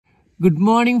Good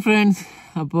morning friends.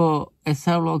 അപ്പോൾ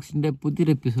SA വ്ളോഗ്സിൻ്റെ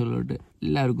പുതിയൊരു എപ്പിസോഡിലോട്ട്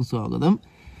എല്ലാവർക്കും സ്വാഗതം.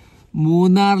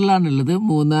 മൂന്നാറിലാണുള്ളത്.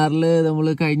 മൂന്നാറിൽ നമ്മൾ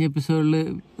കഴിഞ്ഞ എപ്പിസോഡിൽ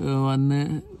വന്ന്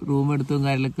റൂം എടുത്തതും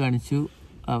കാര്യങ്ങളൊക്കെ കാണിച്ചു.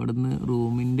 അവിടുന്ന്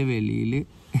റൂമിൻ്റെ വെളിയിൽ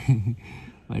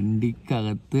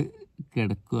വണ്ടിക്കകത്ത്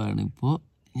കിടക്കുകയാണ്. ഇപ്പോൾ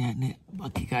ഞാൻ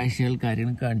ബാക്കി കാഴ്ചകൾ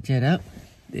കാര്യങ്ങൾ കാണിച്ചു തരാം.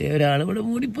 ഒരാൾ ഇവിടെ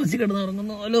മൂടിപ്പൊച്ചി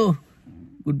കിടന്നുറങ്ങുന്നു. Hello,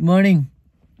 good morning.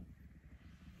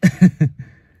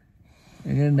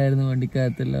 എങ്ങനെ ഉണ്ടായിരുന്നു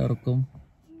വണ്ടിക്കകത്തുള്ള ഉറക്കം?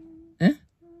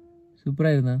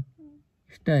 സൂപ്പറായിരുന്നാ?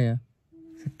 ഇഷ്ടമായ?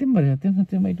 സത്യം പറയും,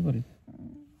 സത്യമായിട്ട് പറയും.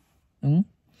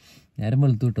 നേരം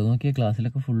വെളുത്തു കിട്ടോ. നോക്കിയാൽ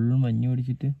ക്ലാസ്സിലൊക്കെ ഫുള്ള് മഞ്ഞ്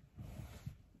പിടിച്ചിട്ട്.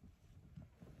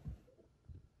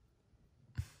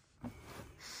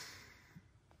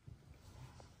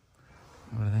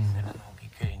 ഇവിടെ ഇങ്ങനെ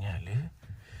നോക്കിക്കഴിഞ്ഞാൽ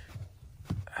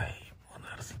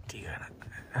മൂന്നാർ സിറ്റി കാണാം.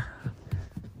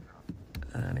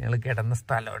 അതാണ് ഞങ്ങൾ കിടന്ന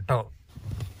സ്ഥലം കേട്ടോ.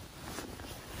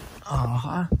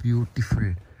 ആഹാ, ബ്യൂട്ടിഫുൾ.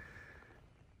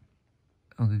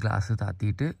 നമുക്ക് ഗ്ലാസ്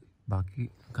താത്തിയിട്ട് ബാക്കി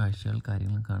കാഴ്ചകൾ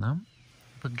കാര്യങ്ങളും കാണാം.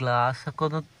 ഇപ്പം ഗ്ലാസ്സൊക്കെ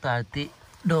ഒന്ന് താഴ്ത്തി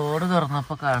ഡോറ്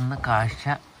തുറന്നപ്പോൾ കാണുന്ന കാഴ്ച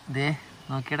ഇതേ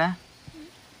നോക്കിയടാ.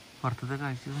 പുറത്തത്തെ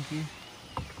കാഴ്ച നോക്കി.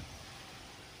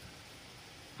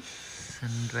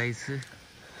 സൺറൈസ്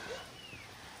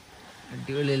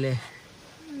അടിപൊളിയല്ലേ?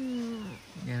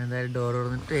 ഞാനെന്തായാലും ഡോർ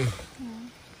തുറന്നിട്ടേ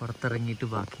പുറത്തിറങ്ങിയിട്ട്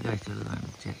ബാക്കി കാഴ്ചകൾ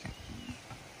കാണിച്ചല്ലേ.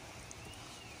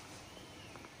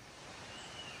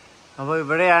 അപ്പോൾ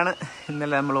ഇവിടെയാണ്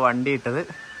ഇന്നലെ നമ്മൾ വണ്ടി ഇട്ടത്.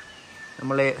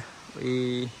 നമ്മൾ ഈ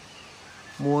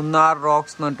മൂന്നാർ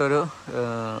റോക്സ് എന്ന് പറഞ്ഞിട്ടൊരു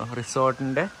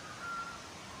റിസോർട്ടിൻ്റെ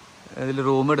ഇതിൽ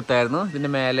റൂം എടുത്തായിരുന്നു. ഇതിൻ്റെ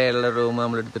മേലെയുള്ള റൂം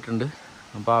നമ്മൾ എടുത്തിട്ടുണ്ട്.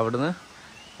 അപ്പോൾ അവിടുന്ന്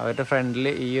അവരുടെ ഫ്രണ്ടിൽ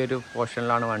ഈ ഒരു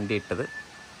പോർഷനിലാണ് വണ്ടി ഇട്ടത്.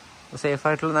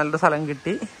 സേഫായിട്ടുള്ള നല്ലൊരു സ്ഥലം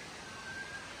കിട്ടി.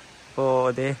 അപ്പോൾ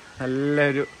അതേ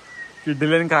നല്ലൊരു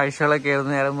കിടിലൻ കാഴ്ചകളൊക്കെ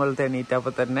ആയിരുന്നു. നേരം പോലത്തെ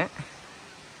എണീറ്റപ്പോൾ തന്നെ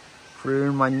ഫുൾ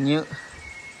മഞ്ഞ്,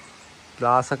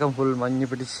 ഗ്ലാസ്സൊക്കെ ഫുൾ മഞ്ഞ്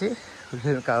പിടിച്ച്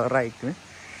ഫുൾ കവറായിക്കുന്നു.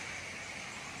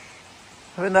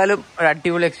 അപ്പോൾ എന്തായാലും ഒരു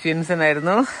അടിപൊളി എക്സ്പീരിയൻസ്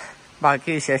തന്നെയായിരുന്നു. ബാക്കി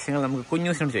വിശേഷങ്ങൾ നമുക്ക്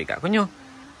കുഞ്ഞൂസിനോട് ചോദിക്കാം. കുഞ്ഞു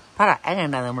പറ,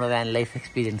 എങ്ങനെയുണ്ടായിരുന്നു നമ്മുടെ വാൻ ലൈഫ്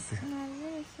എക്സ്പീരിയൻസ്?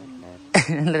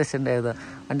 നല്ല രസമുണ്ടായിരുന്നു.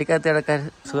 വണ്ടിക്കകത്ത് കിടക്കാൻ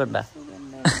സുഖമുണ്ടോ?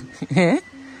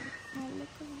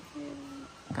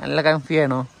 നല്ല കംഫി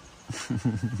ആണോ?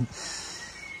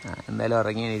 എന്തായാലും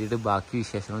ഇറങ്ങി എണീറ്റിട്ട് ബാക്കി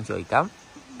വിശേഷങ്ങൾ ചോദിക്കാം.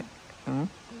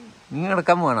 നീ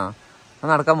കിടക്കാൻ പോകണോ?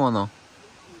 നടക്കാൻ പോകുന്നോ?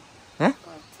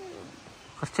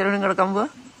 കുറച്ചു നേരം കിടക്കാൻ പോവാ.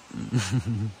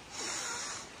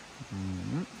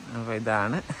 അപ്പോൾ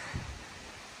ഇതാണ്.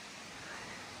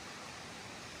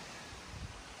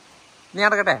 നീ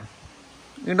നടക്കട്ടെ,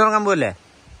 വീണ്ടും ഉറങ്ങാൻ പോവല്ലേ?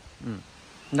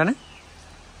 എന്താണ്?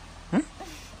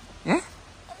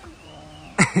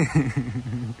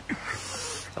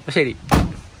 അപ്പോൾ ശരി.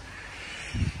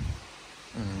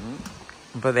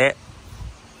 അപ്പോൾ അതെ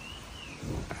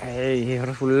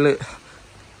ഇവിടെ ഫുള്ള്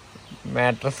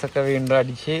മാട്രസൊക്കെ വീണ്ടും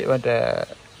അടിച്ച്, മറ്റേ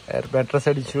എയർ മാട്രസ്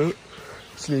അടിച്ചു.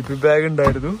 സ്ലീപ്പിംഗ് ബാഗ്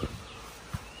ഉണ്ടായിരുന്നു,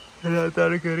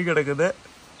 അതിനകത്താണ് കയറി കിടക്കുന്നത്.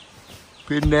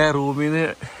 പിന്നെ റൂമിൽ നിന്ന്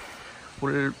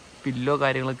ഫുൾ പില്ലോ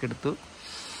കാര്യങ്ങളൊക്കെ എടുത്തു.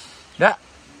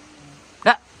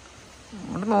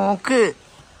 ഇവിടെ നോക്ക്,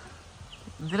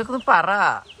 ഇതിലൊക്കെ ഒന്ന് പറ.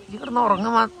 ഈ കിടന്ന്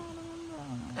ഉറങ്ങാ.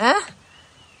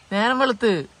 നേരം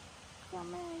വെളുത്ത്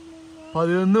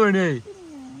 11 മണിയായി.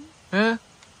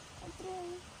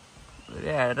 ഒരു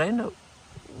 7:30 ഉണ്ടാവും.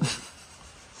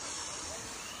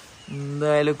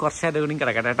 എന്തായാലും കുറച്ച് നേരം കൂടി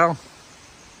കിടക്കട്ടെ കേട്ടോ.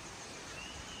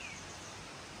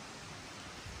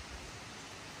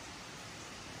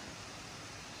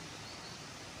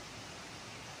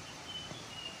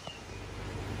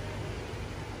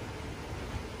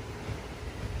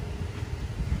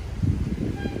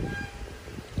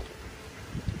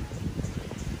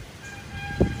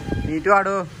 നീറ്റ്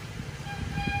പാടോ.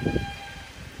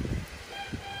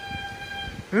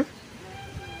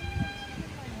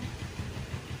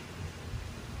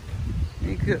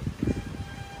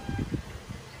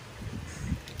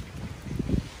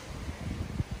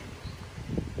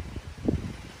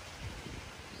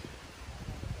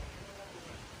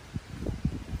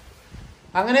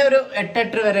 അങ്ങനെ ഒരു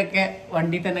 8-8 വരെയൊക്കെ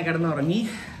വണ്ടി തന്നെ കിടന്നുറങ്ങി.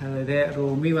 അതായത്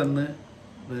റൂമിൽ വന്ന്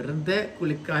വെറുതെ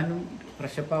കുളിക്കാനും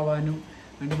ഫ്രഷപ്പ് ആവാനും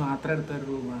വേണ്ടി മാത്രം എടുത്തൊരു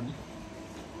റൂമാണ്.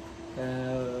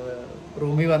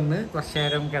 റൂമിൽ വന്ന് കുറച്ച്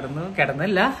നേരം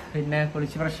കിടന്നില്ല. പിന്നെ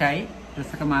കുളിച്ച് ഫ്രഷായി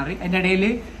ഡ്രസ്സൊക്കെ മാറി. അതിൻ്റെ ഇടയിൽ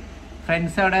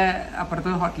ഫ്രണ്ട്സ് അവിടെ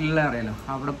അപ്പുറത്ത് ഹോട്ടലിൽ അറിയാലോ,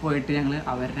 അവിടെ പോയിട്ട് ഞങ്ങൾ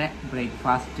അവരുടെ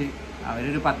ബ്രേക്ക്ഫാസ്റ്റ്,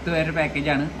 അവരൊരു 10 പേരുടെ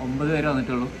പാക്കേജാണ്, 9 പേര്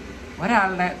വന്നിട്ടുള്ളൂ.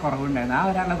 ഒരാളുടെ കുറവുണ്ടായിരുന്നു. ആ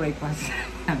ഒരാളുടെ ബ്രേക്ക്ഫാസ്റ്റ്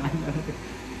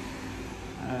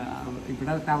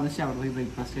ഇവിടെ താമസിച്ച് അവിടെ പോയി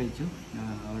ബ്രേക്ക്ഫാസ്റ്റ് കഴിച്ചു.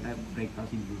 അവിടെ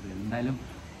ബ്രേക്ക്ഫാസ്റ്റ് ഇൻക്ലൂഡ് ചെയ്തു. എന്തായാലും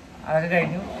അതൊക്കെ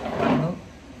കഴിഞ്ഞു വന്നു.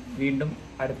 വീണ്ടും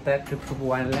അടുത്ത ട്രിപ്പ്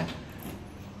പോകാനുള്ള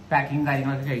പാക്കിങ്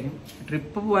കാര്യങ്ങളൊക്കെ കഴിഞ്ഞു.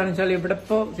 ട്രിപ്പ് പോകാന്ന് വെച്ചാൽ ഇവിടെ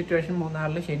ഇപ്പോൾ സിറ്റുവേഷൻ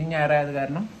മൂന്നാറിൽ ശനി ഞായറായത്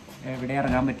കാരണം എവിടെ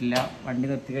ഇറങ്ങാൻ പറ്റില്ല. വണ്ടി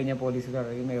നിർത്തി കഴിഞ്ഞാൽ പോലീസ്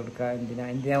പറയും എവിടുക്ക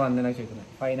എന്തിനാ വന്നതെന്നൊക്കെ ചോദിക്കുന്നത്.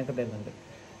 ഫൈനൊക്കെ തരുന്നുണ്ട്.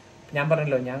 ഞാൻ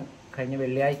പറഞ്ഞല്ലോ, ഞാൻ കഴിഞ്ഞ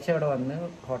വെള്ളിയാഴ്ച അവിടെ വന്ന്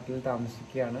ഹോട്ടലിൽ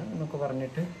താമസിക്കുകയാണ് എന്നൊക്കെ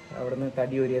പറഞ്ഞിട്ട് അവിടെ നിന്ന്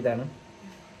തടി ഊരിയതാണ്.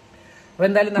 അപ്പോൾ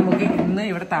എന്തായാലും നമുക്ക് ഇന്ന്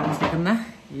ഇവിടെ താമസിക്കുന്ന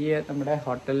ഈ നമ്മുടെ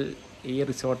ഹോട്ടൽ, ഈ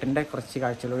റിസോർട്ടിൻ്റെ കുറച്ച്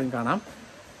കാഴ്ചകളും കാണാം.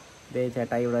 ഇതേ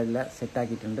ചേട്ടായി ഇവിടെ എല്ലാം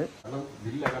സെറ്റാക്കിയിട്ടുണ്ട്.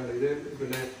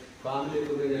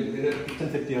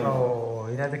 ഓ,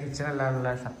 ഇതിനകത്ത് കിച്ചൺ എല്ലാം ഉള്ള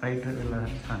സെപ്പറേറ്റ് ഉള്ള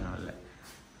സാധനമല്ലേ.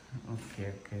 Okay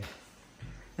okay.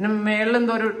 പിന്നെ മേളിൽ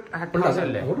എന്തോ ഒരു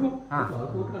അല്ലേ?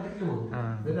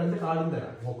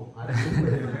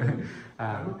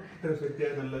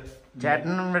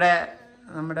 ചേട്ടൻ ഇവിടെ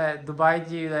നമ്മുടെ ദുബായ്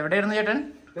ജീവിതം എവിടെയായിരുന്നു ചേട്ടൻ?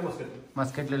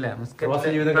 മസ്കറ്റിലല്ലേ?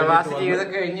 മസ്കറ്റിൽ പ്രവാസി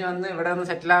ജീവിതമൊക്കെ കഴിഞ്ഞ് വന്ന് ഇവിടെ ഒന്ന്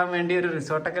സെറ്റിൽ ആവാൻ വേണ്ടി ഒരു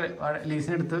റിസോർട്ടൊക്കെ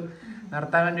ലീസിനെടുത്തു,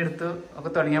 നടത്താൻ വേണ്ടി എടുത്തു ഒക്കെ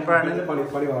തുടങ്ങിയപ്പോഴാണ്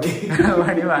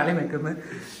പണി വാളി നിൽക്കുന്നത്.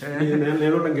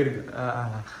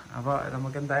 അപ്പോൾ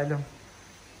നമുക്ക് എന്തായാലും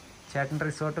ചേട്ടൻ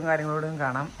റിസോർട്ടും കാര്യങ്ങളോടും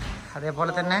കാണാം.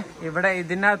 അതേപോലെ തന്നെ ഇവിടെ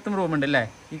ഇതിനകത്തും റൂമുണ്ട് അല്ലേ?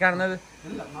 ഈ കാണുന്നത്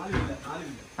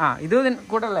ഇത്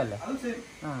കൂടെ ഉള്ളതല്ലേ?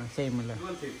 സെയിം അല്ലേ?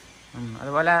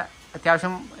 അതുപോലെ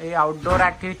അത്യാവശ്യം ഈ ഔട്ട്ഡോർ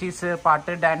ആക്ടിവിറ്റീസ്,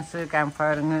 പാട്ട്, ഡാൻസ്, ക്യാമ്പ്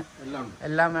ഫയറിങ്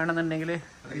എല്ലാം വേണമെന്നുണ്ടെങ്കിൽ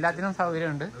എല്ലാത്തിനും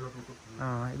സൗകര്യമുണ്ട്.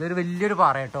 ഇതൊരു വലിയൊരു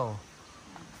പാറ കേട്ടോ,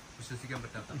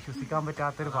 വിശ്വസിക്കാൻ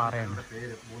പറ്റാത്തൊരു പാറയാണ്.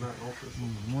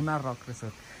 Munnar rock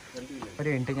resort. ഒരു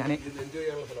മിനിറ്റ്,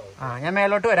 ഞാൻ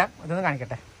മേലോട്ട് വരാം, ഇതൊന്ന്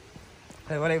കാണിക്കട്ടെ.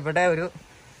 അതേപോലെ ഇവിടെ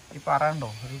ഈ പാറ ഉണ്ടോ,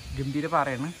 ഒരു ഗംഭീര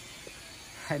പാറയാണ്.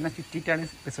 അതിനെ ചുറ്റിയിട്ടാണ്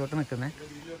റിസോർട്ട് നിൽക്കുന്നത്.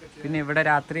 പിന്നെ ഇവിടെ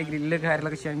രാത്രി ഗ്രില്ല്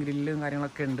കാര്യങ്ങളൊക്കെ ചെയ്യാൻ ഗ്രില്ലും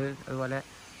കാര്യങ്ങളൊക്കെ ഉണ്ട്. അതുപോലെ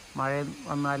മഴ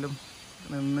വന്നാലും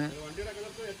നിന്ന്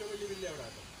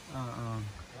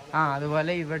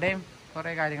അതുപോലെ ഇവിടെയും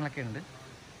കുറേ കാര്യങ്ങളൊക്കെ ഉണ്ട്.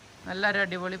 നല്ലൊരു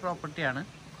അടിപൊളി പ്രോപ്പർട്ടിയാണ്.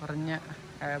 കുറഞ്ഞ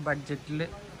ബഡ്ജറ്റിൽ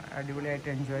അടിപൊളിയായിട്ട്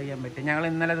എൻജോയ് ചെയ്യാൻ പറ്റും. ഞങ്ങൾ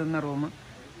ഇന്നലെ നിന്ന റൂം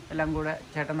എല്ലാം കൂടെ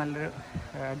ചേട്ടൻ നല്ലൊരു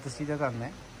അഡ്ജസ്റ്റ് ചെയ്ത് തന്നെ.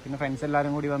 പിന്നെ ഫ്രണ്ട്സ്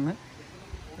എല്ലാവരും കൂടി വന്ന്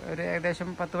ഒരു ഏകദേശം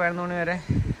 10-11 മണി വരെ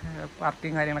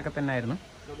പാർട്ടിയും കാര്യങ്ങളൊക്കെ തന്നെ ആയിരുന്നു.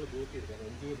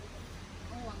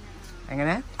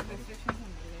 എങ്ങനെ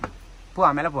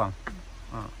പോവാം? മേലെ പോവാം.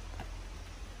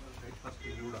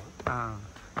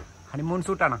 ഹണിമൂൺ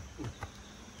സൂട്ടാണോ?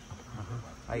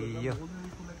 അയ്യോ,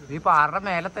 ഈ പാറ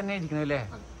മേലെ തന്നെ ഇരിക്കുന്നു അല്ലേ?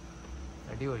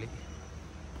 അടിപൊളി.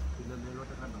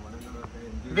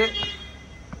 ഇത്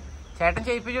ചേട്ടൻ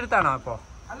ചെയ്യിപ്പിച്ചെടുത്താണോ അപ്പോ?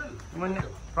 മുന്നേ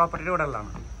പ്രോപ്പർട്ടിയുടെ കൂടെ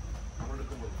ഉള്ളതാണോ?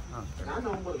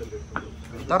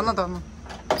 തുറന്നു.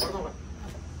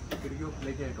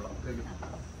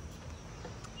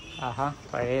 ആഹാ,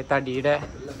 പഴയ തടിയുടെ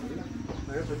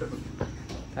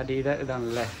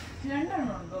ഇതാണല്ലേ?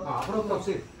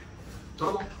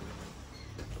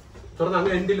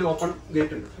 ഓപ്പൺ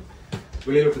ഗേറ്റ് ഉണ്ട്,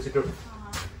 വെളിയിലോട്ട് സിറ്റൗട്ട്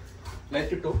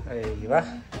ലൈറ്റ് ഇട്ടു.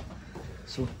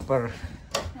 സൂപ്പർ.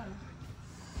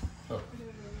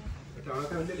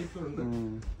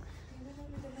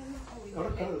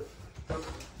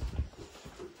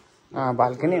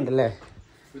 ബാൽക്കണി ഉണ്ടല്ലേ?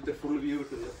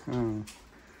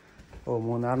 ഓ,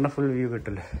 മൂന്നാറിന്റെ ഫുൾ വ്യൂ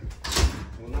കിട്ടില്ലേ?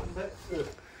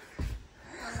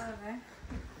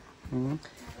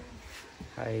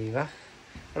 അയ്യവാ,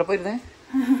 അവിടെ പോയിരുന്നേ.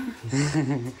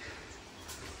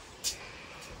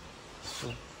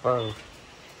 സൂപ്പർ.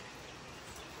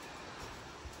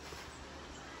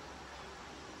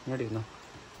 ഇങ്ങോട്ട് ഇരുന്നോ,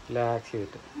 റിലാക്സ്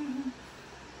ചെയ്തിട്ട്.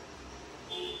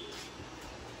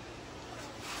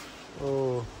 ഓ,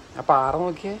 ആ പാറ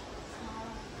നോക്കിയേ,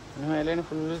 അതിന് മേലെയാണ്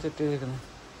ഫുള്ള് സെറ്റ് ചെയ്തിരിക്കുന്നത്.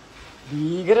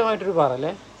 ഭീകരമായിട്ടൊരു പാറ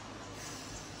അല്ലേ?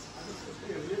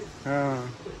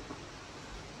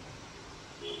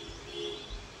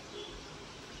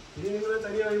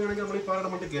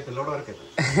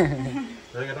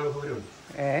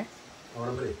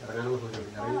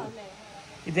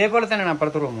 ഇതേപോലെ തന്നെയാണ്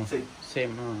അപ്പുറത്തെ റൂമോ?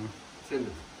 സെയിം.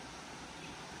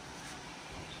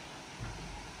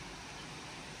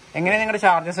 എങ്ങനെയാ നിങ്ങളുടെ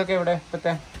ചാർജസ് ഒക്കെ ഇവിടെ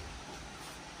ഇപ്പത്തെ?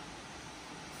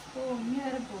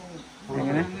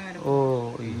 എങ്ങനെ? ഓ,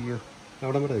 അയ്യോ,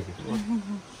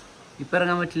 ഇപ്പൊ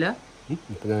ഇറങ്ങാൻ പറ്റില്ല.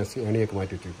 അണിയൊക്കെ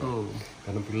മാറ്റി വെച്ചു,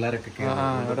 കാരണം പിള്ളേരൊക്കെ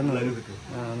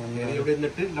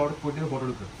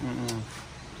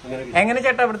എങ്ങനെ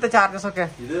ചേട്ടാ ഇവിടുത്തെ ചാർജസ് ഒക്കെ?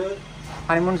 ഇത്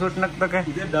ഹണിമൂൺ സൂട്ടിനൊക്കെ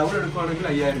ഇത് ഡബിൾ എടുക്കുവാണെങ്കിൽ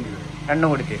 5000 രൂപ, രണ്ടും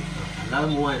കൂടിക്ക്. അല്ലാതെ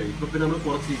 3000. ഇപ്പൊ പിന്നെ നമ്മൾ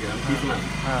കുറച്ചിരിക്കുകയാണ്, സീസണാണ്.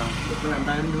 ഇപ്പൊ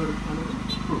 2000 രൂപ എടുക്കുകയാണെങ്കിൽ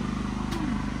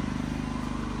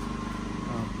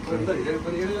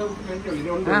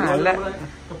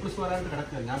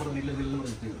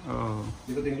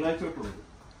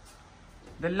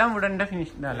ഇതെല്ലാം ഉടന്റെ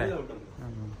ഫിനിഷ് അല്ലേ?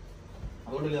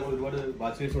 അതുകൊണ്ടല്ലേ നമ്മൾ ഒരുപാട്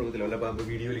ബാച്ചിലേഴ്സ് കൊടുക്കത്തില്ല,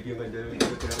 വീഡിയോ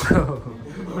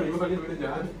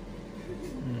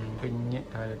കുഞ്ഞ്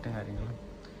ടോയ്ലറ്റും കാര്യങ്ങളും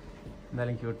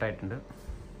എന്തായാലും ക്യൂട്ടായിട്ടുണ്ട്.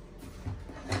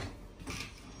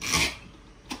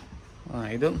 ആ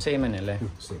ഇതും സെയിം തന്നെ അല്ലേ?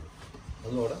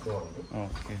 അതുകൂടെ ഡോറുണ്ട്.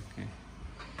 Okay okay.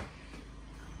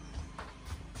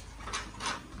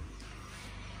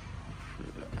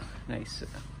 നൈസ്.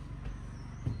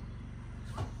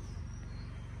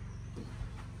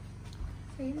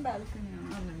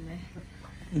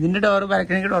 ഇതിന്റെ ഡോറ്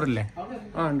ബാൽക്കണിക്ക് ഡോറില്ലേ?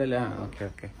 ആ ഉണ്ടല്ലേ. ആ ഓക്കെ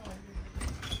ഓക്കെ.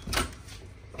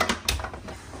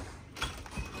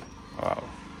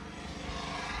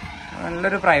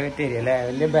 നല്ലൊരു പ്രൈവറ്റ് ഏരിയ അല്ലേ?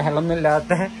 വലിയ ബഹളമൊന്നും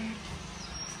ഇല്ലാത്ത,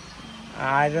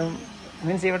 ആരും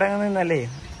മീൻസ് ഇവിടെ നിന്നല്ലേ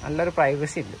നല്ലൊരു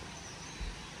പ്രൈവസി ഉണ്ട്.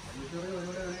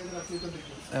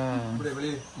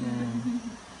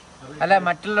 അല്ല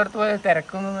മറ്റുള്ളിടത്ത് പോലെ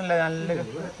തിരക്കൊന്നുമില്ല. നല്ലൊരു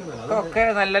ഒക്കെ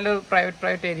നല്ലൊരു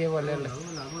പ്രൈവറ്റ് ഏരിയ പോലെയല്ല.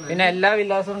 പിന്നെ എല്ലാ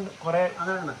വില്ലാസും കുറെ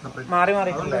മാറി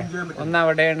മാറിയിട്ടുണ്ട്. ഒന്ന്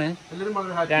അവിടെയാണ്,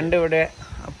 രണ്ട് ഇവിടെ,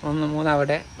 ഒന്ന് മൂന്ന്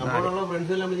അവിടെ.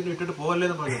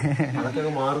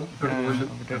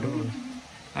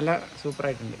 നല്ല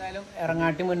സൂപ്പറായിട്ടുണ്ട്. എന്തായാലും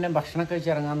ഇറങ്ങാട്ടി മുന്നേ ഭക്ഷണമൊക്കെ വെച്ച്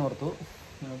ഇറങ്ങാന്ന് ഓർത്തു.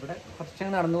 ഇവിടെ കുറച്ച്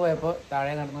നടന്നു പോയപ്പോൾ,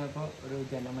 താഴെ നടന്നു പോയപ്പോൾ ഒരു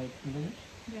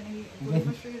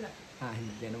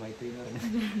ജനമൈത്രി എന്ന് പറഞ്ഞ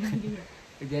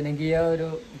ജനകീയ ഒരു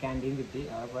ക്യാൻറ്റീൻ കിട്ടി.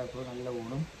 അവിടെ പോയപ്പോൾ നല്ല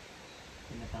ഊണും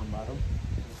പിന്നെ സാമ്പാറും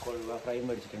കൊഴുവ ഫ്രൈയും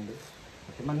മേടിച്ചിട്ടുണ്ട്.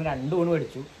 സത്യം പറഞ്ഞാൽ 2 ഊണ്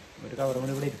മേടിച്ചു. ഒരു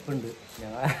കവറുമണി ഇവിടെ ഇരിപ്പുണ്ട്.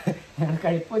 ഞാൻ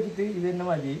കഴിപ്പ് വെച്ചിട്ട് ഇത് തന്നെ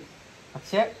മതി.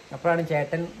 പക്ഷേ അപ്പോഴാണ്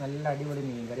ചേട്ടൻ നല്ല അടിപൊളി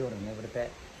മീൻകറി കൊടുക്കുന്നത്. ഇവിടുത്തെ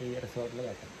ഈ റിസോർട്ടിലെ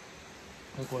ചേട്ടൻ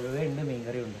കൊഴുവയുണ്ട്,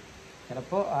 മീൻകറിയും ഉണ്ട്.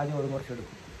 ചിലപ്പോൾ ആദ്യം ഓടും കുറച്ച്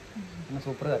എടുക്കും. പിന്നെ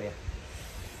സൂപ്പർ കറിയാണ്.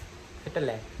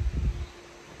 സെറ്റല്ലേ?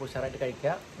 അപ്പോൾ ഉഷാറായിട്ട് കഴിക്കുക.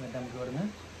 എന്നിട്ട് നമുക്ക് ഇവിടുന്ന്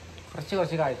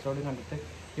കുറച്ച് കാഴ്ചയോടും കണ്ടിട്ട്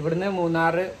ഇവിടുന്ന്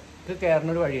മൂന്നാർക്ക്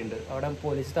കയറുന്നൊരു വഴിയുണ്ട്. അവിടെ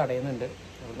പോലീസ് തടയുന്നുണ്ട്.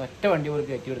 ഇവിടുന്ന് ഒറ്റ വണ്ടി പോലും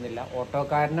കയറ്റി വിടുന്നില്ല.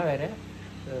 ഓട്ടോക്കാരനെ വരെ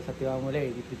സത്യവാങ്മൂലം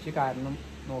എഴുതിപ്പിച്ച് കാരണം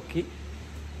നോക്കി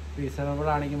റീസണബിൾ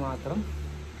ആണെങ്കിൽ മാത്രം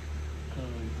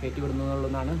കയറ്റി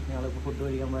വിടുന്നുള്ളൂന്നാണ് ഞങ്ങളിപ്പോൾ ഫുഡ്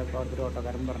കഴിക്കാൻ പോയപ്പോൾ അവിടുത്തെ ഒരു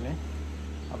ഓട്ടോക്കാരൻ പറഞ്ഞത്.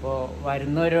 അപ്പോൾ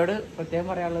വരുന്നവരോട് പ്രത്യേകം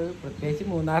പറയാനുള്ളത്, പ്രത്യേകിച്ച്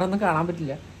മൂന്നാറൊന്നും കാണാൻ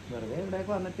പറ്റില്ല. വെറുതെ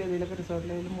ഇവിടെയൊക്കെ വന്നിട്ട് ഏതെങ്കിലുമൊക്കെ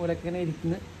റിസോർട്ടിലെങ്കിലും മൂലൊക്കെ ഇങ്ങനെ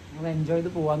ഇരിക്കുന്ന നമ്മൾ എൻജോയ്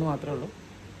ചെയ്ത് പോകാമെന്ന് മാത്രമേ ഉള്ളൂ.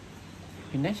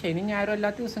 പിന്നെ ശനി ഞായറും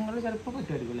അല്ലാത്ത ദിവസങ്ങളിൽ ചിലപ്പോൾ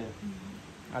പറ്റുമായിരിക്കും അല്ലേ?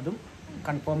 അതും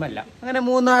കൺഫേം അല്ല. അങ്ങനെ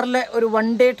മൂന്നാറിലെ ഒരു 1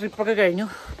 ഡേ ട്രിപ്പൊക്കെ കഴിഞ്ഞു.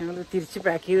 ഞങ്ങൾ തിരിച്ച്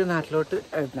പാക്ക് ചെയ്ത് നാട്ടിലോട്ട്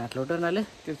പറഞ്ഞാൽ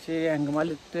തിരിച്ച്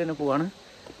അങ്കമാലിട്ട് തന്നെ പോവാണ്.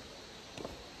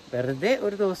 വെറുതെ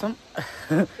ഒരു ദിവസം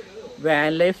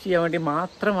വാൻ ലൈഫ് ചെയ്യാൻ വേണ്ടി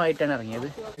മാത്രമായിട്ടാണ് ഇറങ്ങിയത്.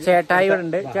 ചേട്ടായി ഇവിടെ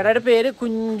ഉണ്ട്. ചേട്ടായുടെ പേര്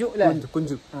കുഞ്ചു അല്ലേ?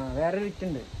 കുഞ്ചു. ആ വേറെ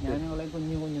വിറ്റുണ്ട്. ഞാൻ അവളെ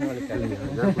കുഞ്ഞു വിളിക്കാറുണ്ട്.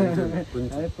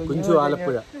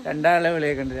 രണ്ടാളെ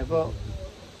വിളിയൊക്കെ. അപ്പോൾ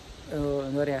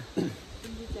എന്താ പറയാ,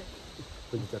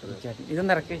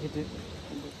 ഇതൊന്ന് ഇറക്കി വെച്ചിട്ട്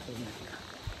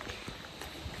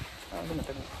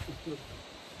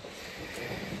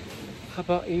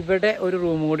അപ്പോൾ ഇവിടെ ഒരു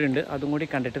റൂം കൂടി ഉണ്ട്. അതും കൂടി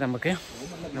കണ്ടിട്ട് നമുക്ക്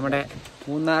നമ്മുടെ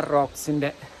മൂന്നാർ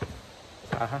റോക്സിന്റെ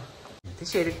ഇത്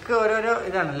ശരിക്കും ഓരോരോ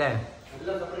ഇതാണല്ലേ?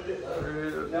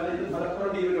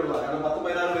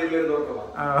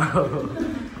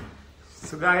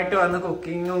 സുഖമായിട്ട് വന്ന്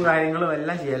കുക്കിങ്ങും കാര്യങ്ങളും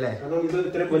എല്ലാം ചെയ്യല്ലേ?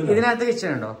 ഇതിനകത്ത്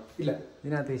കിച്ചൺ ഉണ്ടോ? ഇല്ല,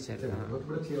 ഇതിനകത്ത് കിച്ചൺ.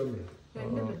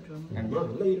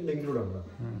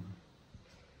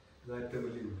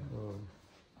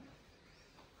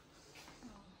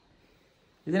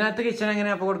 ഇതിനകത്ത് കിച്ചൺ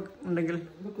എങ്ങനെയാ അപ്പൊ ഉണ്ടെങ്കിൽ?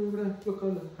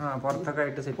 ആ പുറത്തൊക്കെ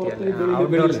ആയിട്ട് സെറ്റ് ചെയ്യാം.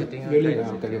 Outdoor setting.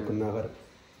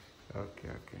 Okay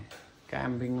okay.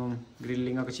 ക്യാമ്പിങ്ങും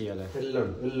grilling ഒക്കെ ചെയ്യാല്ലേ?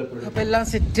 അപ്പൊ എല്ലാം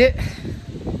സെറ്റ്.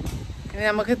 ഇനി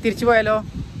നമുക്ക് തിരിച്ചു പോയാലോ?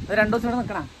 അത് 2 ദിവസം ഇവിടെ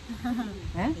നിൽക്കണം.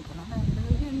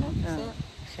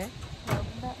 പക്ഷേ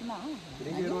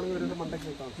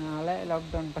നാളെ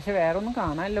ലോക്ക്ഡൗൺ. പക്ഷെ വേറെ ഒന്നും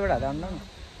കാണാനില്ല ഇവിടെ. അതാണ്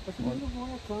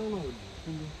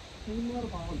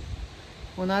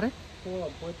മൂന്നാറ്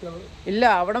ഇല്ല.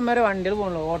 അവിടം വരെ വണ്ടികൾ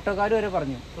പോകണല്ലോ. ഓട്ടോക്കാർ വരെ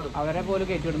പറഞ്ഞു അവരെ പോലും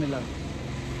കയറ്റി വിടുന്നില്ല.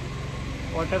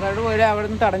 ഓട്ടോക്കാരോട് പോലും അവിടെ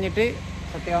നിന്ന് തടഞ്ഞിട്ട്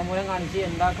സത്യവാങ്മൂലം കാണിച്ച്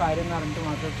എന്താ കാര്യം എന്ന് പറഞ്ഞിട്ട്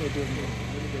മാത്രം കയറ്റി വിടുന്നു.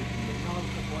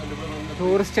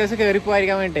 ടൂറിസ്റ്റേഴ്സ്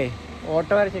കയറിപ്പോയിരിക്കാൻ വേണ്ടിട്ടേ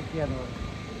ഓട്ടോ വരെ ചെക്ക് ചെയ്യാന്ന്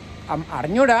പറഞ്ഞു.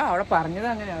 അറിഞ്ഞൂടാ, അവിടെ പറഞ്ഞത്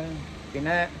അങ്ങനെയാണ്.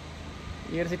 പിന്നെ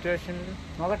ഈ ഒരു സിറ്റുവേഷനിൽ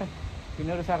നോക്കട്ടെ,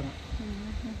 പിന്നെ ഒരു സാറിന്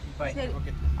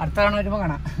അടുത്ത തവണ വരുമ്പോ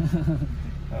കാണാം.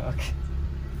 ഓക്കെ.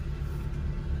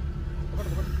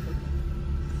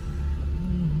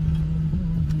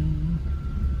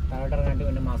 താഴോട്ട് ഇറങ്ങാണ്ട്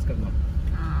പിന്നെ മാസ്ക് ഇടണം.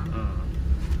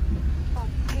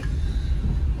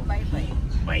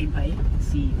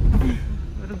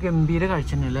 ഒരു ഗംഭീര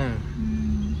കാഴ്ച തന്നെയല്ലേ?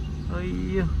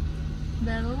 അയ്യോ,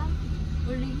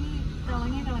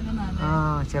 ആ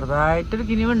ചെറുതായിട്ടൊരു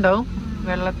കിനിവുണ്ടാവും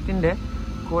വെള്ളത്തിന്റെ.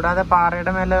 കൂടാതെ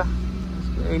പാറയുടെ മേലെ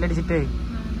വെയിലടിച്ചിട്ടേ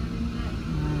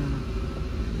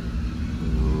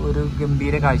ഒരു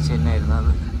ഗംഭീര കാഴ്ച തന്നെയായിരുന്നു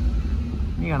അത്.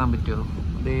 നീ കാണാൻ പറ്റുമോ?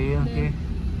 അതേ നമുക്ക്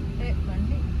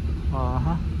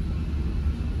ആഹാ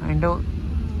അതിന്റെ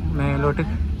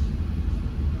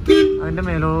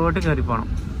മേലോട്ട് കയറി പോണം.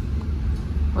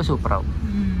 സൂപ്പറാവും.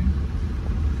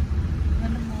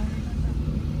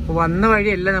 അപ്പോൾ വന്ന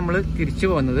വഴിയല്ല നമ്മൾ തിരിച്ചു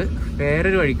പോകുന്നത്,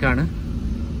 വേറൊരു വഴിക്കാണ്.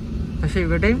 പക്ഷെ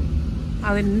ഇവിടെയും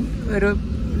അതിന് ഒരു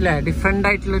ഡിഫറെൻ്റ്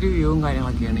ആയിട്ടുള്ളൊരു വ്യൂവും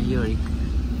കാര്യങ്ങളൊക്കെയാണ് ഈ വഴിക്ക്.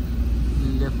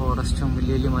 വലിയ ഫോറസ്റ്റും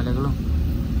വലിയ വലിയ മലകളും.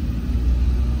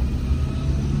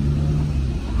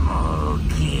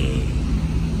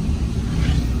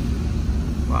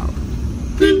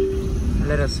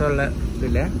 നല്ല രസമുള്ള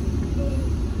ഇതില്ലേ.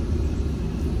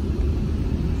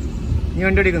 നീ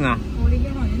വണ്ടി ഓടിക്കുന്നോ?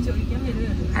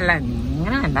 അല്ല, നീ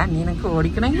ഇങ്ങനെ വേണ്ട, നീ നിനക്ക്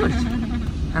ഓടിക്കണമെങ്കിൽ ഓടിച്ചു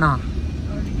ആണോ?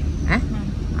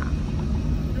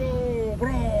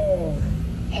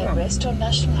 Rest on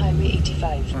National Highway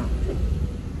 85.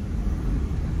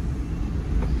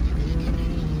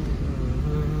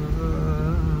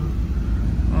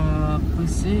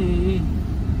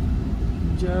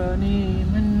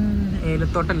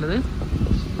 ഏലത്തോട്ടല്ലത്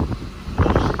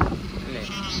അല്ലേ?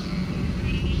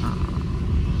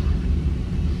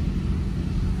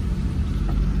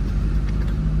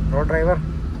 റോഡ് ഡ്രൈവർ,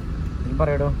 നീ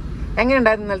പറയടോ,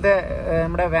 എങ്ങനെയുണ്ടായിരുന്നു ഇന്നലത്തെ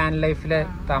നമ്മുടെ വാൻ ലൈഫിലെ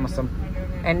താമസം?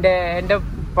 എൻ്റെ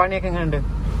പണിയൊക്കെ എങ്ങനെയുണ്ട്?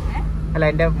 അല്ല,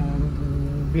 എൻ്റെ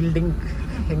ബിൽഡിംഗ്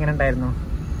എങ്ങനെ ഉണ്ടായിരുന്നു?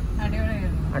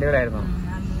 അടിപൊളിയായിരുന്നു.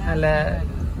 നല്ല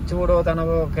ചൂടോ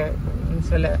തണവോ ഒക്കെ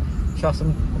മീൻസ് വല്ല ശ്വാസം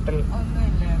മുട്ടൽ?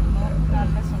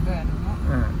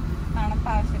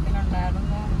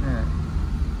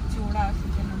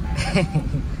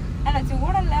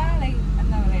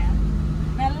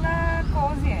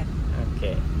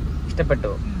 ഇഷ്ടപ്പെട്ടു.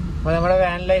 അപ്പൊ നമ്മുടെ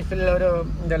വാൻ ലൈഫിൽ ഒരു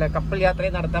എന്താ പറയുക, കപ്പിൾ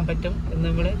യാത്രയും നടത്താൻ പറ്റും എന്ന്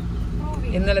നമ്മള്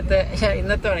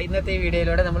ഇന്നത്തെ ഈ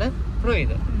വീഡിയോയിലൂടെ നമ്മൾ പ്രൂവ്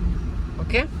ചെയ്തു.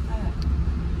 ഓക്കെ,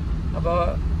 അപ്പോൾ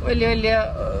വലിയ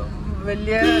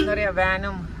എന്താ പറയുക,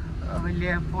 വാനും വലിയ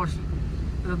പോർഷൻ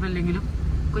ഇതൊന്നും ഇല്ലെങ്കിലും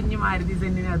കുഞ്ഞു മാരുതി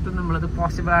സെന്നിനകത്തും നമ്മളത്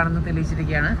പോസിബിൾ ആണെന്ന്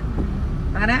തെളിയിച്ചിരിക്കുകയാണ്.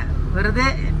 അങ്ങനെ വെറുതെ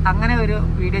അങ്ങനെ ഒരു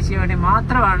വീഡിയോ ചെയ്യാൻ വേണ്ടി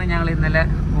മാത്രമാണ് ഞങ്ങൾ ഇന്നലെ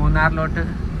മൂന്നാറിലോട്ട്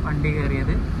വണ്ടി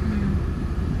കയറിയത്.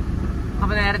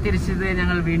 അപ്പോൾ നേരെ തിരിച്ചത്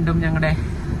ഞങ്ങൾ വീണ്ടും ഞങ്ങളുടെ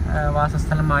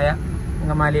വാസസ്ഥലമായ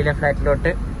അങ്കമാലിയിലെ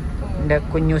ഫ്ലാറ്റിലോട്ട് എൻ്റെ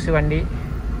കുഞ്ഞൂസ് വണ്ടി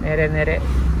നേരെ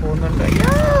പോകുന്നുണ്ട്.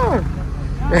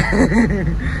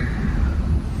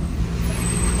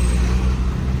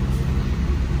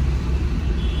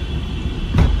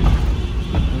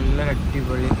 നല്ല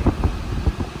അടിപൊളി.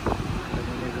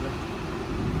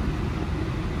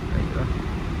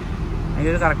 അതിൻ്റെ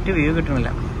ഒരു കറക്റ്റ് വ്യൂ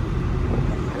കിട്ടണില്ല.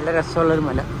 നല്ല രസമുള്ളൊരു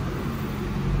മല.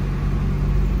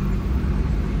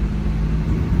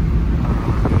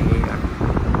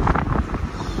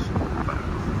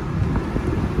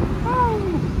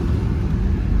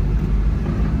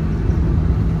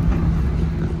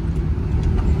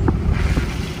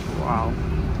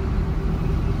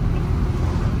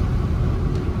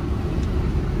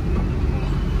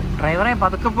 ഡ്രൈവറെ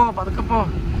പതുക്കെ പോ,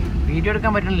 വീഡിയോ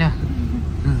എടുക്കാൻ പറ്റുന്നില്ല.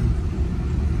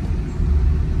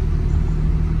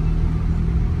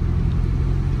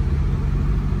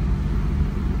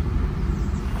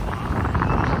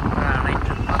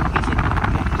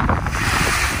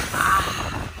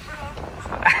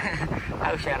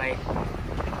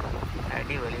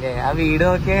 അടിപൊളിയല്ലേ ആ വീട്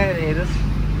നോക്കിയ? ഏത്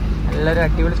നല്ലൊരു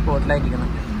അടിപൊളി സ്പോട്ടിലായിരിക്കണം.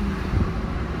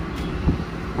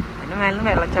 അതിന് മേലെ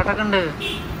വെള്ളച്ചാട്ടമൊക്കെ ഉണ്ട്.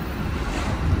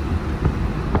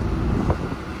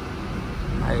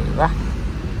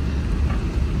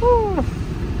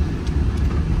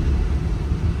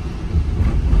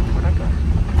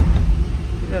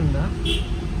 ഇതെന്താ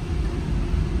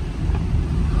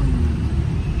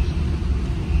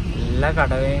എല്ലാ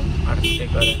കടവയും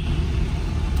അടച്ചേക്കും.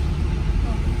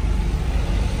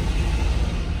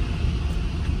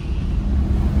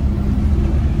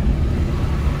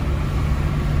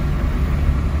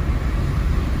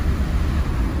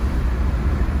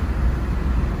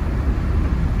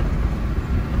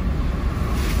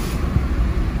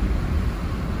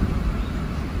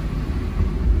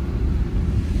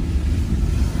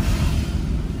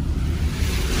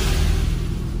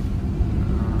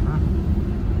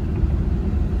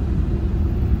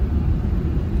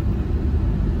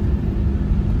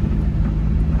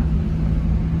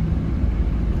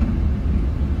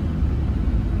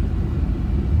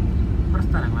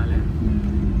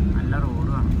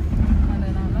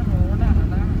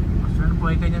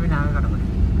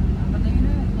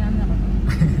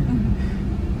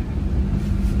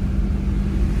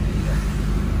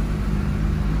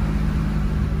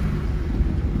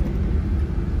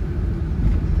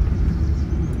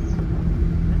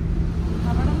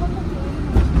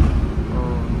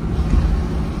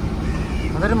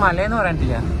 അതൊരു മലയെന്ന്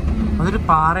പറയാനില്ല, അതൊരു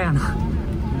പാറയാണ്,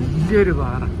 വലിയൊരു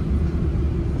പാറ.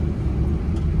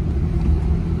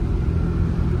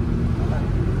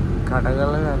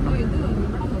 കടകള് കാരണം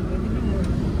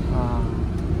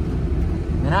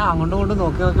ഇങ്ങനെ അങ്ങോട്ടും ഇങ്ങോട്ടും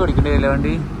നോക്കി ഓടിക്കേണ്ടി വരില്ല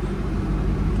വണ്ടി.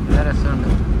 നല്ല രസമുണ്ട്.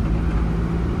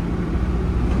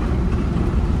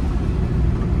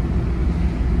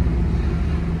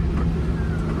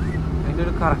 അതിൻ്റെ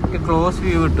ഒരു കറക്റ്റ് ക്ലോസ്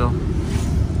വ്യൂ കിട്ടും.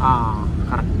 ആ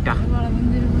കറക്റ്റാ,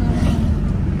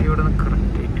 ഇവിടെ നിന്ന്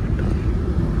കറക്റ്റ് ആയിട്ട് കിട്ടും.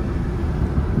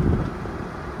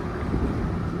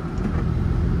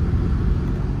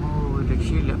 ഓ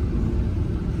രക്ഷയില്ല.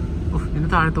 ഇതിന്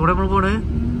താഴത്തോടെ നമ്മൾ പോണ്.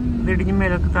 ഇത് ഇടിഞ്ഞ്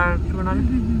മേലൊക്കെ താഴത്ത് വീണാൽ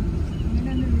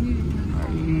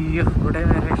അയ്യോ ഇവിടെ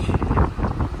രക്ഷയില്ല.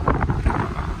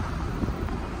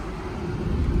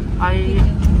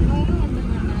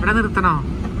 ഇവിടെ നിർത്തണോ?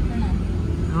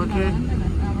 ഓക്കെ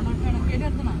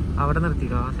അവിടെ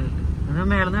നിർത്തിക്കോ ആ സൈഡിൽ. നിങ്ങൾ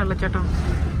മേലെന്ന് വെള്ളച്ചാട്ടം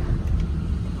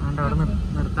അതുകൊണ്ട് അവിടെ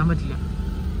നിർത്താൻ പറ്റില്ല.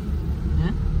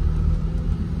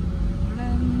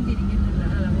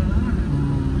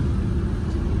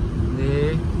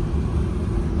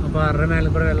 അപ്പൊ ആരുടെ മേലെ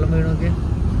കൂടെ വെള്ളം വീണോക്കെ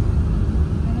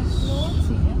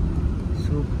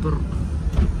സൂപ്പർ.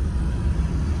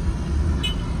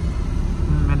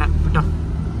 വേണ്ട കേട്ടോ.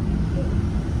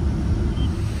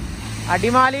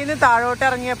 അടിമാലിന്ന് താഴോട്ട്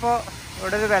ഇറങ്ങിയപ്പോ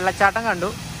ഇവിടെ ഒരു വെള്ളച്ചാട്ടം കണ്ടു.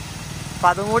 അപ്പൊ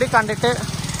അതും കൂടി കണ്ടിട്ട്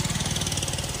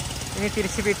ഇനി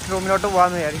തിരിച്ച് പിറ്റ് റൂമിലോട്ട്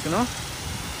പോകാന്ന് വിചാരിക്കുന്നു.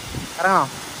 ഇറങ്ങണോ?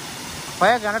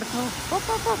 പോയാ കണ്ടെടുക്കുന്നു.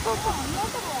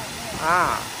 ആ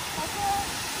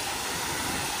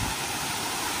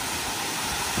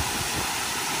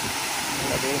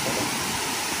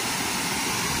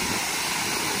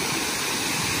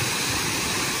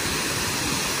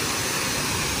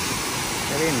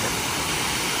ശരിയുണ്ട്.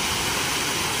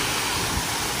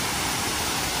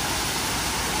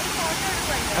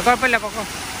 കുഴപ്പമില്ല, പൊക്കോ.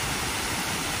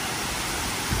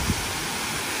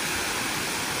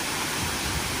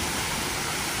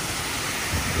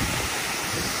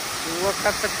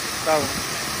 പൂവൊക്കെ ഇതാവും.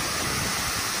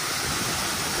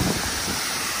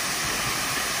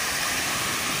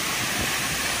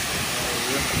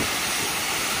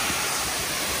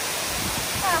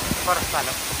 കുറച്ച്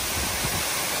സ്ഥലം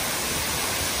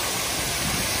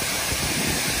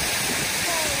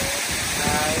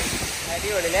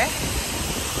അടിപൊളിയില്ലേ?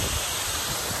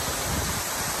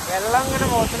 വെള്ളം ഇങ്ങനെ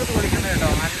മുഖത്തിൽ തുളിക്കുന്നത് കേട്ടോ.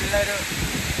 നല്ലൊരു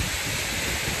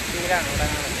ഫീലാണ് ഇവിടെ.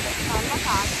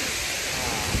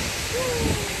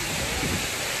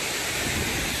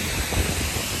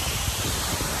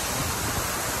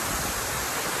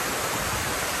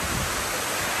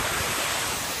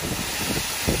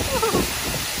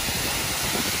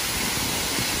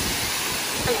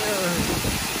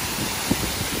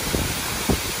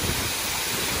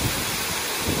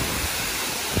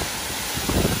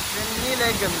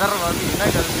 ഗന്ധർവ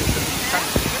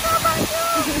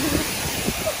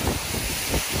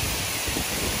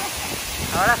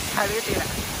അവിടെ സ്ഥലം കിട്ടിയില്ല.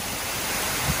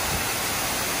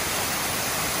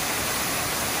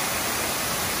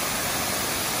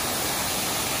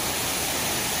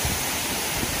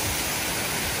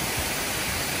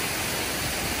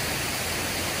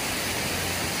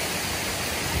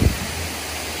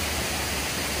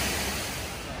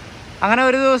 അങ്ങനെ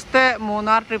ഒരു ദിവസത്തെ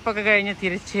മൂന്നാർ ട്രിപ്പൊക്കെ കഴിഞ്ഞ്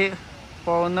തിരിച്ച്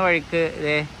പോകുന്ന വഴിക്ക്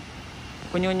ഇതേ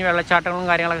കുഞ്ഞു കുഞ്ഞു വെള്ളച്ചാട്ടങ്ങളും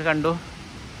കാര്യങ്ങളൊക്കെ കണ്ടു.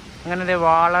 അങ്ങനെ ഇതേ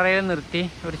വാളറയിൽ നിർത്തി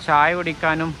ഒരു ചായ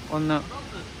കുടിക്കാനും ഒന്ന്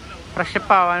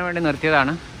ഫ്രഷപ്പ് ആവാൻ വേണ്ടി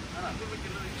നിർത്തിയതാണ്.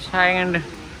 ചായ കണ്ട്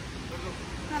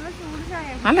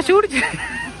നല്ല ചൂട് ചായ.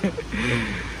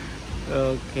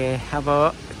 ഓക്കെ, അപ്പോൾ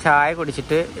ചായ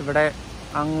കുടിച്ചിട്ട് ഇവിടെ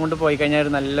അങ്ങോട്ട് പോയി കഴിഞ്ഞാൽ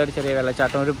ഒരു നല്ലൊരു ചെറിയ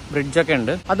വെള്ളച്ചാട്ടം, ഒരു ബ്രിഡ്ജൊക്കെ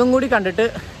ഉണ്ട്. അതും കൂടി കണ്ടിട്ട്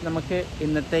നമുക്ക്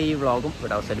ഇന്നത്തെ ഈ വ്ളോഗും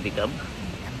ഇവിടെ അവസാനിപ്പിക്കാം.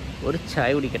 ഒരു ചായ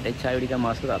കുടിക്കട്ടെ. ചായ കുടിക്കാൻ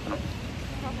മാസ്ക് താത്തണം.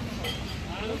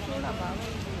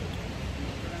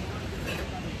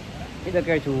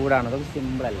 ഇതൊക്കെ ചൂടാണ്, അതൊക്കെ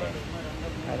സിമ്പിളല്ലേ?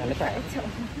 നല്ല ചായ.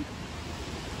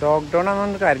 ലോക്ക്ഡൗൺ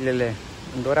ആണെന്ന് കാര്യമില്ലല്ലേ?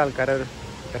 എന്തോരം ആൾക്കാർ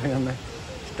ഇറങ്ങുന്നത്,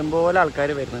 ഇഷ്ടംപോലെ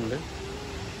ആൾക്കാർ വരുന്നുണ്ട്.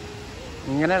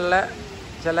 ഇങ്ങനെയുള്ള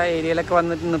ചില ഏരിയയിലൊക്കെ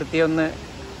വന്നിട്ട് നിർത്തി ഒന്ന്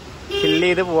ചില്ല്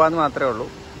ചെയ്ത് പോകാമെന്ന് മാത്രമേ ഉള്ളൂ.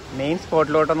 മെയിൻ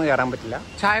സ്പോട്ടിലോട്ടൊന്നും കയറാൻ പറ്റില്ല.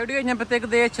 ചായ കുടി കഴിഞ്ഞപ്പോഴത്തേക്ക്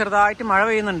ഇതേ ചെറുതായിട്ട് മഴ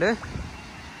പെയ്യുന്നുണ്ട്.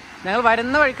 ഞങ്ങൾ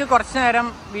വരുന്ന വഴിക്ക് കുറച്ച് നേരം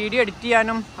വീഡിയോ എഡിറ്റ്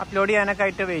ചെയ്യാനും അപ്ലോഡ് ചെയ്യാനൊക്കെ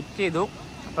ആയിട്ട് വെയിറ്റ് ചെയ്തു.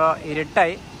 അപ്പോൾ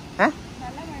ഇരുട്ടായി.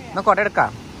 എന്നാൽ കുറെ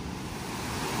എടുക്കാം.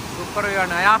 സൂപ്പർ വ്യൂ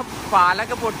ആണ്. ആ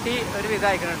പാലൊക്കെ പൊട്ടി ഒരു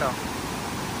വിധമായിക്കണം കേട്ടോ.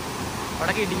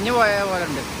 അവിടെ ഇടിഞ്ഞു പോയ പോലെ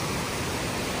ഉണ്ട്.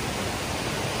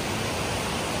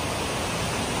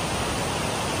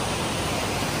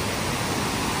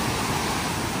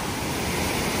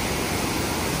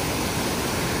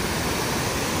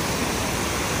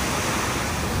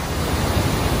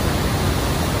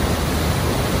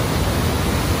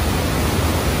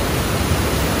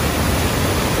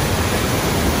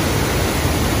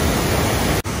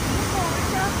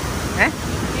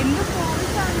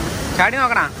 ചാടി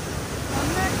നോക്കണ?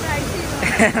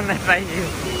 ട്രൈ ചെയ്തു.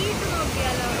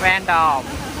 വേണ്ട,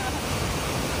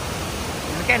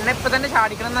 നമുക്ക് എണ്ണ ഇപ്പൊ തന്നെ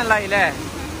ചാടിക്കണം എന്നല്ലേ?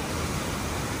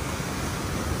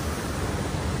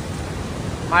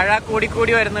 മഴ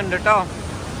കൂടി വരുന്നുണ്ട് കേട്ടോ.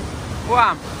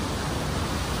 പോവാം.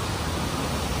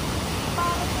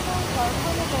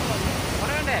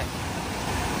 പറയണ്ടേ?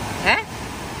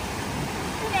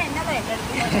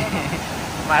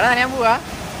 മഴ നനയാൻ പോവാ?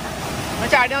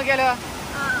 ചാടി നോക്കിയാലോ?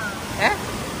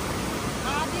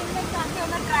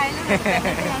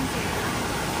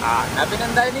 എന്നാ പിന്നെ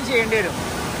എന്തായാലും ചെയ്യേണ്ടി വരും.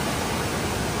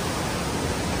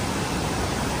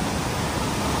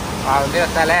 അതിന്റെ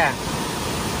രസല്ലേ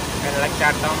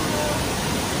വെള്ളച്ചാട്ടം.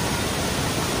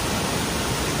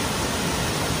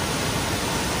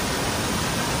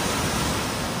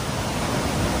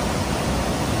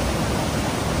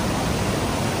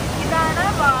 ഇതാണ്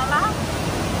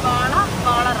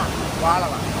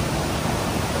വാളവ.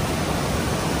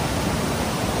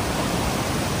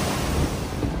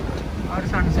 ആ ഒരു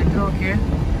സൺസെറ്റ് നോക്കിയേ.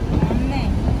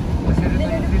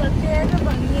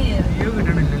 വ്യൂ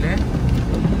കിട്ടണില്ലല്ലേ?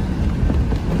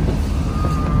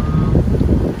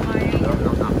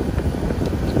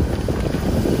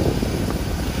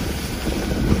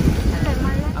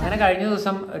 അങ്ങനെ കഴിഞ്ഞ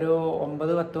ദിവസം ഒരു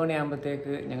 9-10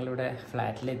 മണിയാകുമ്പോഴത്തേക്ക് ഞങ്ങളിവിടെ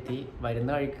ഫ്ലാറ്റിലെത്തി. വരുന്ന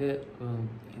വഴിക്ക്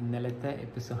ഇന്നലത്തെ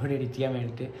എപ്പിസോഡ് എഡിറ്റ് ചെയ്യാൻ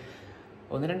വേണ്ടിയിട്ട്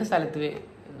 1-2 സ്ഥലത്ത്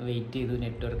വെയിറ്റ് ചെയ്തു.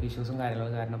 നെറ്റ്വർക്ക് ഇഷ്യൂസും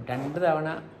കാര്യങ്ങളും കാരണം 2 തവണ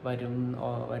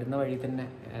വരുന്ന വഴി തന്നെ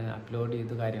അപ്ലോഡ്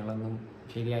ചെയ്തു. കാര്യങ്ങളൊന്നും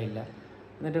ശരിയായില്ല.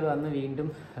 എന്നിട്ട് വന്ന് വീണ്ടും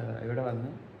ഇവിടെ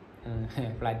വന്ന്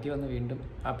ഫ്ലാറ്റിൽ വന്ന് വീണ്ടും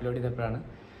അപ്ലോഡ് ചെയ്തപ്പോഴാണ്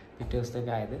പിറ്റേ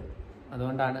ദിവസത്തേക്ക് ആയത്.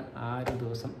 അതുകൊണ്ടാണ് ആ ഒരു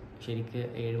ദിവസം ശരിക്ക്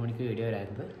 7 മണിക്ക് വീഡിയോ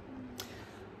വരായിരുന്നത്.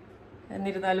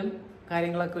 എന്നിരുന്നാലും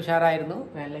കാര്യങ്ങളൊക്കെ ഉഷാറായിരുന്നു.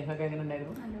 വാൻ ലൈഫൊക്കെ എങ്ങനെ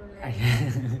ഉണ്ടായിരുന്നു?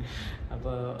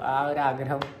 അപ്പോൾ ആ ഒരു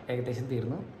ആഗ്രഹം ഏകദേശം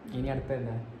തീർന്നു. ഇനി അടുത്ത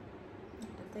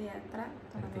യാത്ര.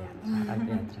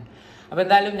 അപ്പോൾ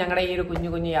എന്തായാലും ഞങ്ങളുടെ ഈ ഒരു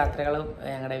കുഞ്ഞു യാത്രകളും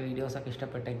ഞങ്ങളുടെ വീഡിയോസൊക്കെ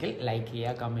ഇഷ്ടപ്പെട്ടെങ്കിൽ ലൈക്ക്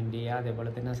ചെയ്യുക, കമൻറ്റ് ചെയ്യുക, അതേപോലെ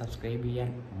തന്നെ സബ്സ്ക്രൈബ് ചെയ്യാൻ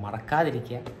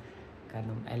മറക്കാതിരിക്കുക.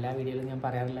 കാരണം എല്ലാ വീഡിയോയിലും ഞാൻ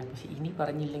പറയാറില്ല, പക്ഷെ ഇനി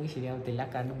പറഞ്ഞില്ലെങ്കിൽ ശരിയാവത്തില്ല.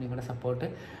 കാരണം നിങ്ങളുടെ സപ്പോർട്ട്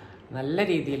നല്ല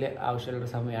രീതിയിൽ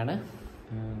ആവശ്യമുള്ളൊരു സമയമാണ്.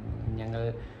 ഞങ്ങൾ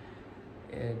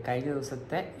കഴിഞ്ഞ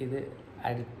ദിവസത്തെ ഇത്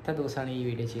അടുത്ത ദിവസമാണ് ഈ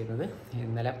വീഡിയോ ചെയ്യുന്നത്.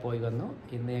 ഇന്നലെ പോയി വന്നു.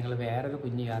 ഇന്ന് ഞങ്ങൾ വേറൊരു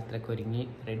കുഞ്ഞു യാത്രയ്ക്ക് ഒരുങ്ങി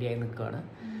റെഡിയായി നിൽക്കുകയാണ്.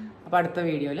 അപ്പോൾ അടുത്ത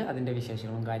വീഡിയോയിൽ അതിൻ്റെ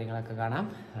വിശേഷങ്ങളും കാര്യങ്ങളൊക്കെ കാണാം.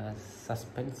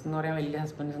 സസ്പെൻസ് എന്ന് പറയാൻ വലിയ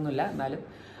സസ്പെൻസ് ഒന്നുമില്ല, എന്നാലും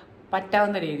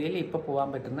പറ്റാവുന്ന രീതിയിൽ ഇപ്പോൾ പോകാൻ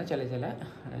പറ്റുന്ന ചില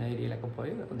ഏരിയയിലൊക്കെ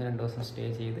പോയി 1-2 ദിവസം സ്റ്റേ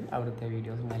ചെയ്ത് അവിടുത്തെ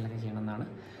വീഡിയോസും കാര്യങ്ങളൊക്കെ ചെയ്യണമെന്നാണ്.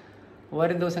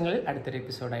 വരും ദിവസങ്ങളിൽ അടുത്തൊരു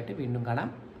എപ്പിസോഡായിട്ട് വീണ്ടും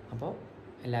കാണാം. അപ്പോൾ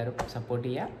എല്ലാവരും സപ്പോർട്ട്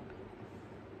ചെയ്യുക.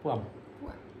 പോവാം.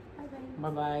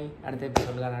 ബൈ. അടുത്ത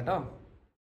എപ്പിസോഡിൽ കാണാം കേട്ടോ.